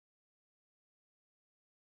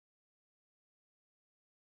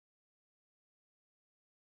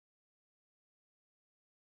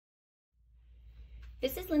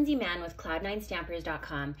This is Lindsay Mann with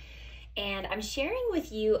Cloud9Stampers.com, and I'm sharing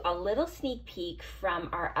with you a little sneak peek from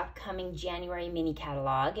our upcoming January mini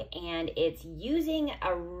catalog, and it's using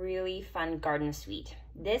a really fun garden suite.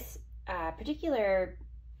 This particular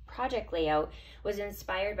project layout was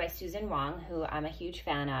inspired by Susan Wong, who I'm a huge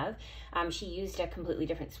fan of. She used a completely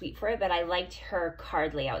different suite for it, but I liked her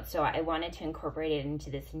card layout, so I wanted to incorporate it into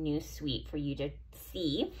this new suite for you to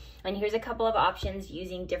see. And here's a couple of options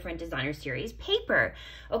using different designer series paper.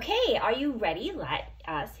 Okay, are you ready? Let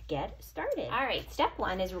us get started. All right, step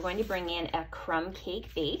one is we're going to bring in a crumb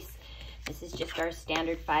cake base. This is just our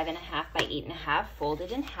standard 5.5 by 8.5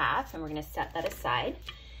 folded in half, and we're going to set that aside.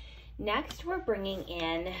 Next, we're bringing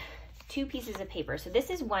in 2 pieces of paper. So this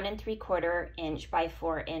is 1 3/4 inch by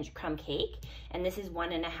 4 inch crumb cake, and this is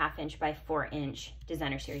 1.5 inch by 4 inch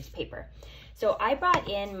designer series paper. So I brought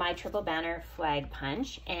in my triple banner flag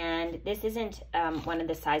punch, and this isn't one of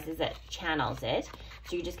the sizes that channels it.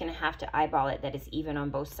 So you're just gonna have to eyeball it that is even on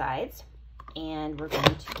both sides. And we're going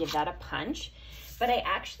to give that a punch. But I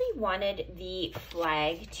actually wanted the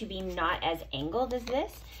flag to be not as angled as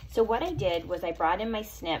this. So what I did was I brought in my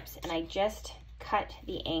snips and I just cut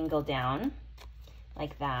the angle down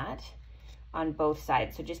like that on both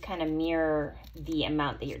sides. So just kind of mirror the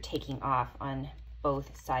amount that you're taking off on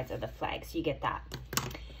both sides of the flag. So you get that.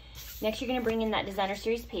 Next, you're going to bring in that designer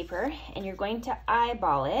series paper and you're going to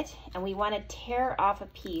eyeball it. And we want to tear off a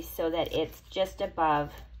piece so that it's just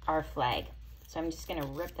above our flag. So I'm just going to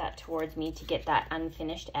rip that towards me to get that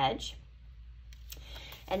unfinished edge.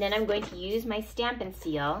 And then I'm going to use my Stampin'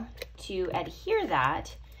 seal to adhere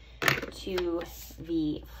that to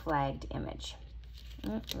the flagged image.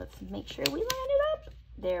 Let's make sure we line it up.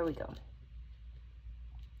 There we go.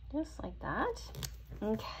 Just like that.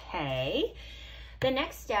 Okay. The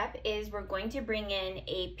next step is we're going to bring in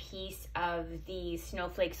a piece of the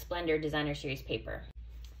Snowflake Splendor designer series paper.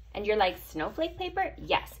 And you're like, snowflake paper?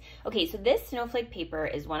 Yes. Okay, so this snowflake paper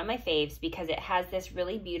is one of my faves because it has this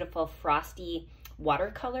really beautiful frosty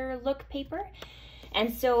watercolor look paper.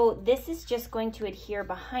 And so this is just going to adhere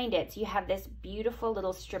behind it. So you have this beautiful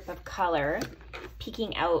little strip of color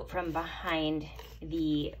peeking out from behind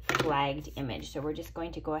the flagged image. So we're just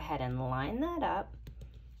going to go ahead and line that up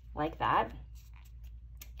like that.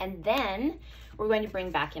 And then we're going to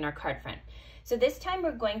bring back in our card front. So this time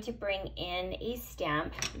we're going to bring in a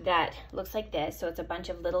stamp that looks like this. So it's a bunch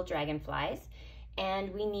of little dragonflies.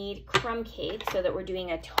 And we need crumb cake so that we're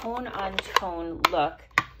doing a tone-on-tone look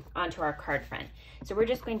onto our card front. So we're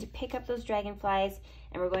just going to pick up those dragonflies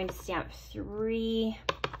and we're going to stamp 3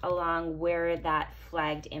 along where that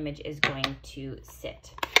flagged image is going to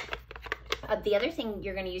sit. The other thing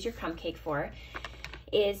you're going to use your crumb cake for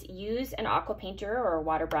is use an aqua painter or a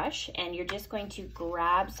water brush, and you're just going to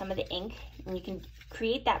grab some of the ink, and you can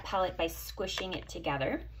create that palette by squishing it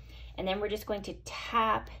together. And then we're just going to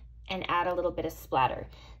tap and add a little bit of splatter.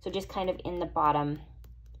 So just kind of in the bottom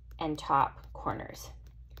and top corners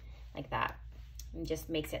like that. And just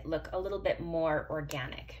makes it look a little bit more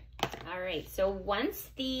organic. All right, so once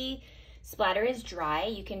the splatter is dry,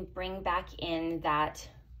 you can bring back in that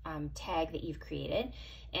tag that you've created,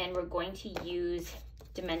 and we're going to use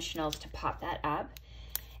dimensionals to pop that up.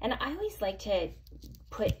 And I always like to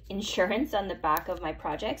put insurance on the back of my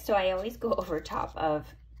projects, so I always go over top of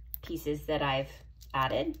pieces that I've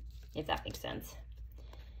added, if that makes sense.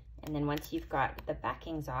 And then once you've got the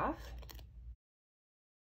backings off,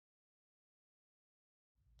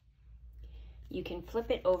 you can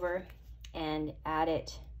flip it over and add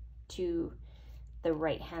it to the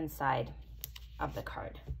right-hand side of the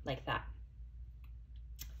card, like that.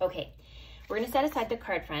 Okay, we're gonna set aside the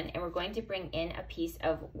card front and we're going to bring in a piece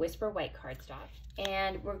of Whisper White cardstock,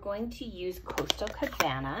 and we're going to use Coastal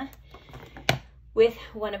Cabana with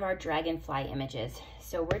one of our dragonfly images.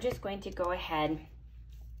 So we're just going to go ahead,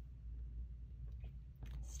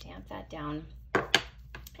 stamp that down.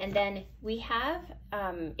 And then we have,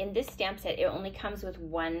 in this stamp set, it only comes with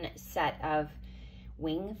 1 set of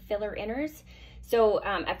wing filler inners. So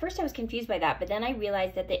at first I was confused by that, but then I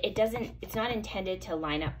realized that it's not intended to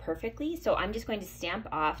line up perfectly. So I'm just going to stamp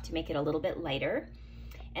off to make it a little bit lighter.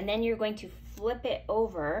 And then you're going to flip it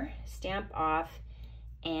over, stamp off,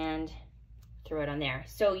 and throw it on there.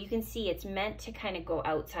 So you can see it's meant to kind of go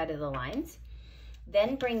outside of the lines.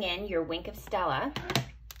 Then bring in your Wink of Stella.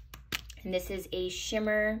 And this is a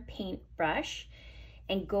shimmer paint brush,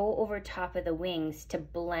 and go over top of the wings to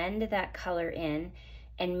blend that color in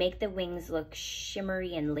and make the wings look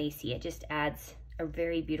shimmery and lacy. It just adds a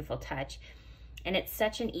very beautiful touch. And it's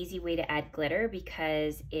such an easy way to add glitter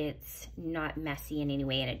because it's not messy in any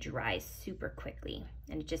way and it dries super quickly.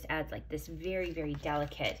 And it just adds like this very, very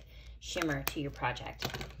delicate shimmer to your project.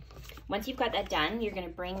 Once you've got that done, you're gonna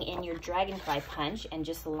bring in your Dragonfly punch and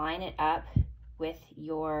just line it up with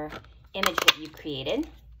your image that you created.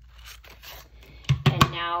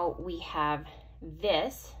 And now we have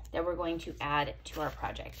this that we're going to add to our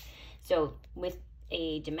project. So with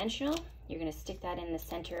a dimensional, you're gonna stick that in the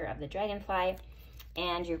center of the Dragonfly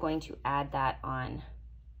and you're going to add that on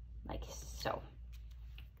like so.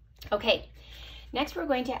 Okay, next we're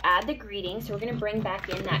going to add the greeting. So we're gonna bring back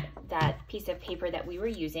in that piece of paper that we were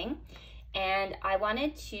using. And I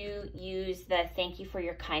wanted to use the thank you for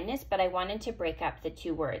your kindness, but I wanted to break up the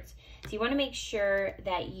two words. So you wanna make sure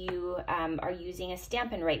that you are using a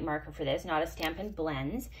Stampin' Write marker for this, not a Stampin'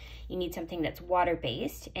 Blends. You need something that's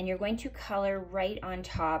water-based, and you're going to color right on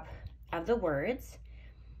top of the words.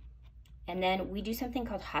 And then we do something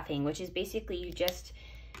called huffing, which is basically you just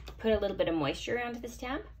put a little bit of moisture onto the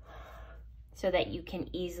stamp so that you can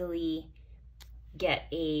easily get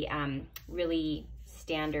a really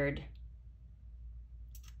standard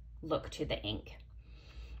look to the ink.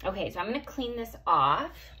 Okay, so I'm gonna clean this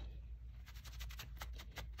off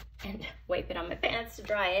and wipe it on my pants to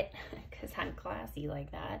dry it because I'm classy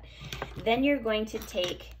like that. Then you're going to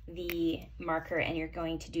take the marker and you're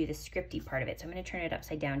going to do the scripty part of it. So I'm gonna turn it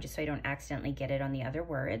upside down just so I don't accidentally get it on the other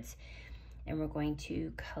words. And we're going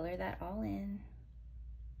to color that all in.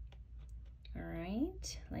 All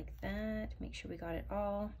right, like that. Make sure we got it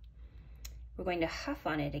all. We're going to huff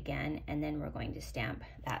on it again, and then we're going to stamp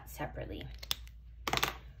that separately.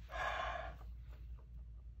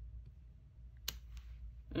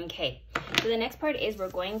 Okay, so the next part is we're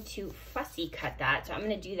going to fussy cut that. So I'm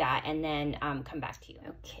gonna do that and then come back to you.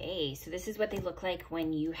 Okay, so this is what they look like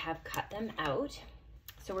when you have cut them out.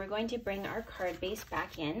 So we're going to bring our card base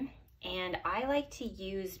back in. And I like to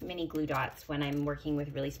use mini glue dots when I'm working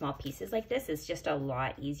with really small pieces like this. It's just a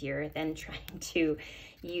lot easier than trying to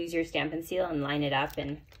use your Stampin' Seal and line it up,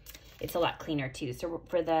 and it's a lot cleaner too. So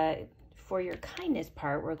for your kindness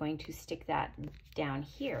part, we're going to stick that down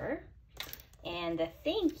here. And the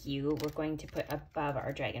thank you, we're going to put above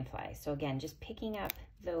our Dragonfly. So again, just picking up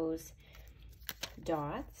those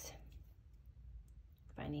dots,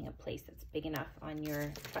 finding a place that's big enough on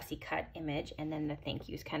your fussy cut image, and then the thank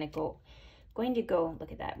yous kind of going to go,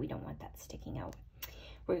 look at that, we don't want that sticking out.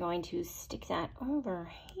 We're going to stick that over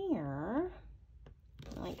here,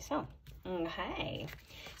 like so. Okay,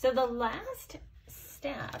 so the last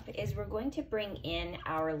step is we're going to bring in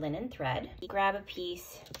our linen thread. Grab a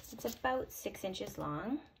piece, it's about 6 inches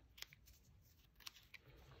long.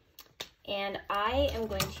 And I am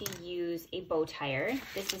going to use a bow tire.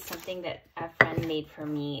 This is something that a friend made for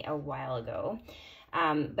me a while ago.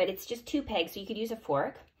 But it's just 2 pegs, so you could use a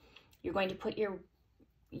fork. You're going to put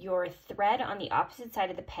your thread on the opposite side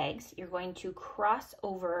of the pegs. You're going to cross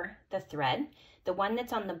over the thread. The one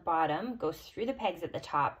that's on the bottom goes through the pegs at the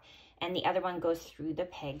top, and the other one goes through the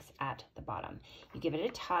pegs at the bottom. You give it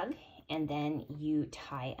a tug, and then you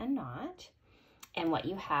tie a knot. And what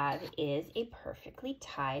you have is a perfectly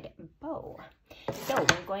tied bow. So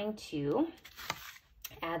we're going to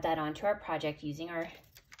add that onto our project using our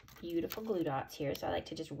beautiful glue dots here. So I like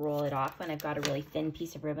to just roll it off when I've got a really thin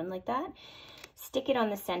piece of ribbon like that. Stick it on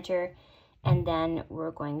the center, and then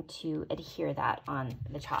we're going to adhere that on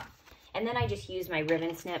the top. And then I just use my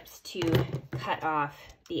ribbon snips to cut off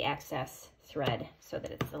the excess thread so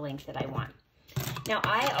that it's the length that I want. Now,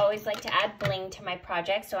 I always like to add bling to my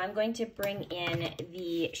project, so I'm going to bring in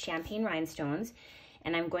the champagne rhinestones,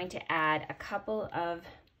 and I'm going to add a couple of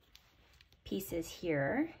pieces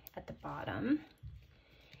here at the bottom,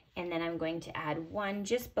 and then I'm going to add one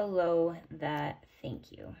just below the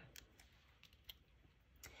thank you.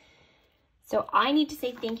 So I need to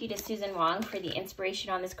say thank you to Susan Wong for the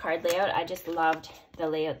inspiration on this card layout. I just loved the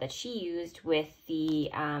layout that she used with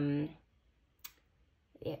the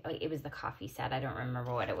it was the coffee set. I don't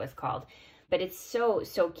remember what it was called, but it's so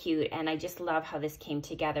cute. And I just love how this came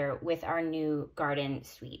together with our new garden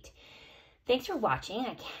suite. Thanks for watching.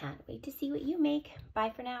 I can't wait to see what you make.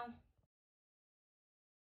 Bye for now.